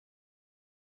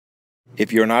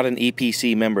If you're not an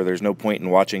EPC member, there's no point in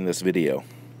watching this video.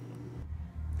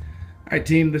 Alright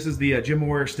team, this is the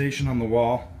GymAware station on the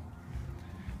wall.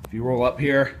 If you roll up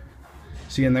here,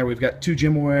 see in there we've got two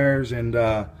GymAwares and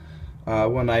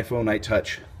one iPhone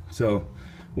iTouch. So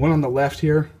one on the left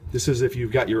here, this is if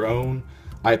you've got your own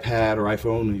iPad or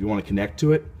iPhone and you want to connect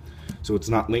to it, so it's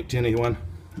not linked to anyone.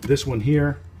 This one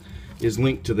here is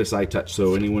linked to this iTouch,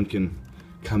 so anyone can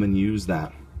come and use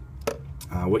that.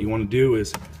 What you want to do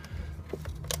is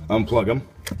unplug them,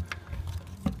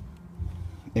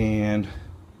 and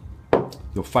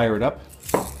you'll fire it up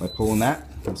by pulling that.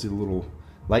 You'll see the little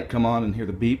light come on and hear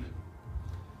the beep,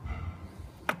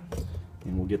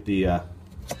 and we'll get the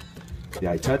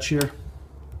iTouch here,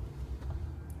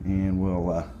 and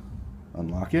we'll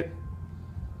unlock it.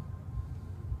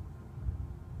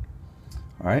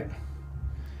 Alright,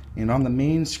 and on the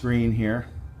main screen here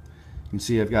you can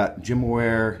see I've got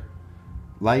GymAware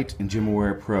Lite and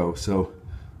GymAware Pro. So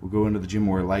we'll go into the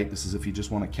GymAware Lite. This is if you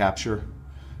just want to capture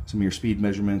some of your speed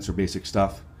measurements or basic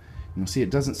stuff. You'll see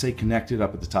it doesn't say connected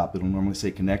up at the top. It'll normally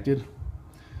say connected,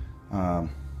 so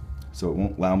it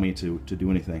won't allow me to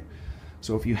do anything.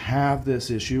 So if you have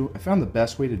this issue, I found the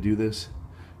best way to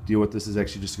deal with this is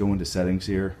actually just go into settings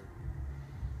here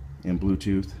and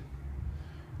Bluetooth,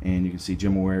 and you can see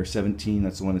GymAware 17,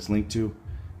 that's the one it's linked to.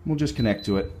 We'll just connect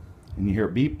to it, and you hear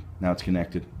it beep, now it's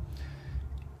connected.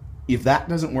 If that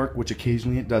doesn't work, which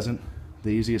occasionally it doesn't, the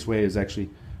easiest way is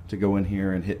actually to go in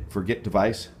here and hit forget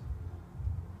device,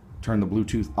 turn the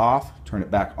Bluetooth off, turn it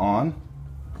back on.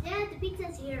 Dad, the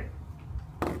pizza's here.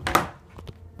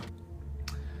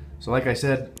 So like I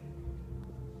said,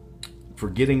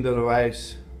 forgetting the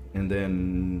device and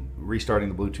then restarting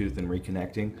the Bluetooth and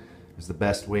reconnecting is the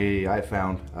best way I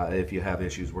found. If you have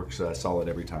issues, works solid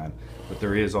every time. But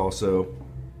there is also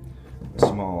a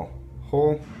small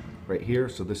hole right here,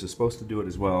 so this is supposed to do it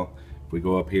as well. If we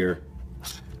go up here,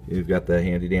 you've got the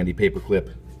handy dandy paper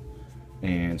clip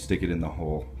and stick it in the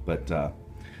hole, but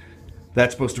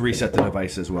that's supposed to reset the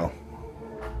device as well.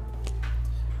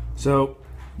 So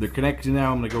they're connected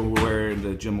now. I'm going to go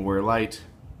into GymAware Lite.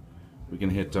 We can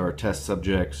hit our test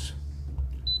subjects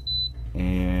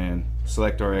and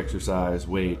select our exercise,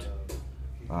 weight,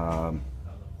 and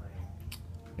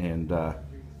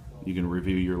you can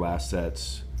review your last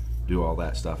sets, do all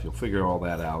that stuff. You'll figure all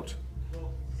that out.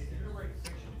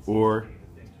 Or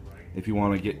if you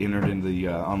want to get entered into the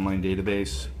online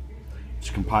database,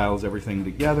 which compiles everything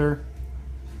together,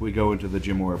 we go into the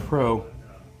GymAware Pro.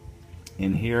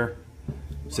 In here,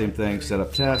 same thing, set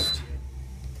up test,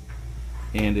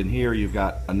 and in here you've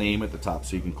got a name at the top,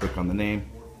 so you can click on the name,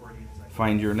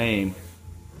 find your name.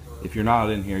 If you're not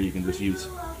in here, you can just use,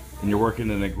 and you're working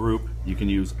in a group, you can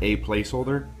use a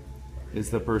placeholder is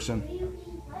the person,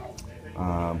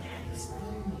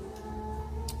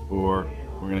 or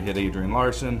we're going to hit Adrian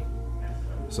Larson,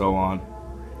 so on,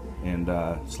 and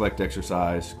select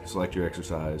exercise, select your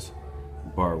exercise,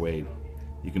 bar weight.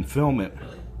 You can film it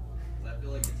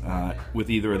with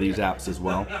either of these apps as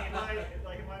well.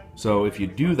 So if you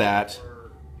do that,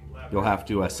 you'll have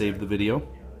to save the video.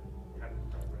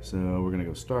 So we're going to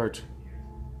go start.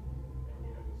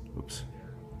 Oops.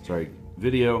 Sorry,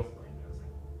 video.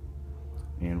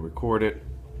 And record it.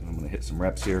 I'm going to hit some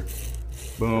reps here.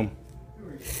 Boom.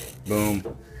 Boom.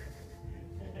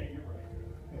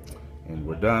 And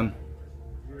we're done.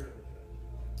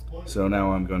 So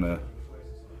now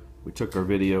we took our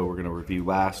video, we're going to review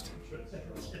last.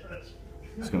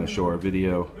 It's going to show our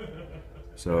video.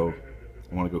 So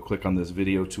I want to go click on this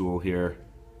video tool here.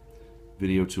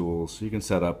 Video tools. So you can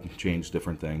set up and change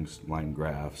different things, line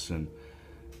graphs and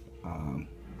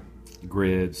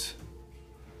grids,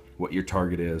 what your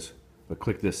target is. But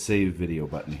click this save video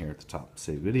button here at the top.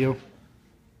 Save video.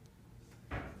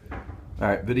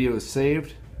 Alright, video is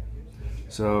saved.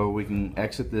 So we can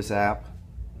exit this app,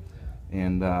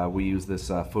 and we use this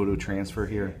photo transfer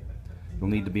here. You'll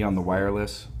need to be on the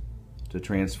wireless to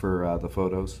transfer the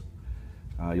photos.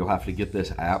 You'll have to get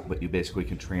this app, but you basically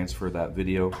can transfer that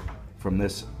video from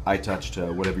this iTouch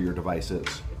to whatever your device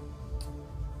is.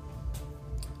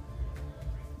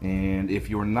 And if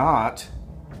you're not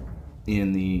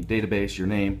in the database, your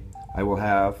name, I will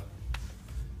have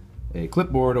a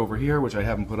clipboard over here, which I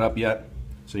haven't put up yet,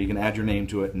 so you can add your name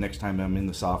to it. Next time I'm in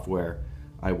the software,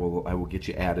 I will get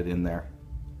you added in there.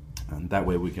 And that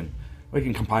way we can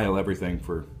compile everything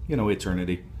for, you know,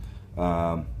 eternity.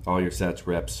 All your sets,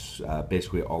 reps,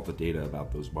 basically all the data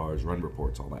about those bars, run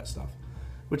reports, all that stuff,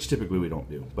 which typically we don't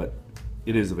do, but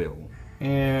it is available.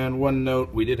 And one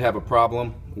note, we did have a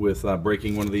problem with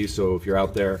breaking one of these, so if you're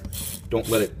out there, don't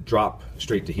let it drop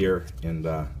straight to here, and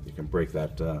you can break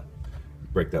that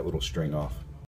little string off.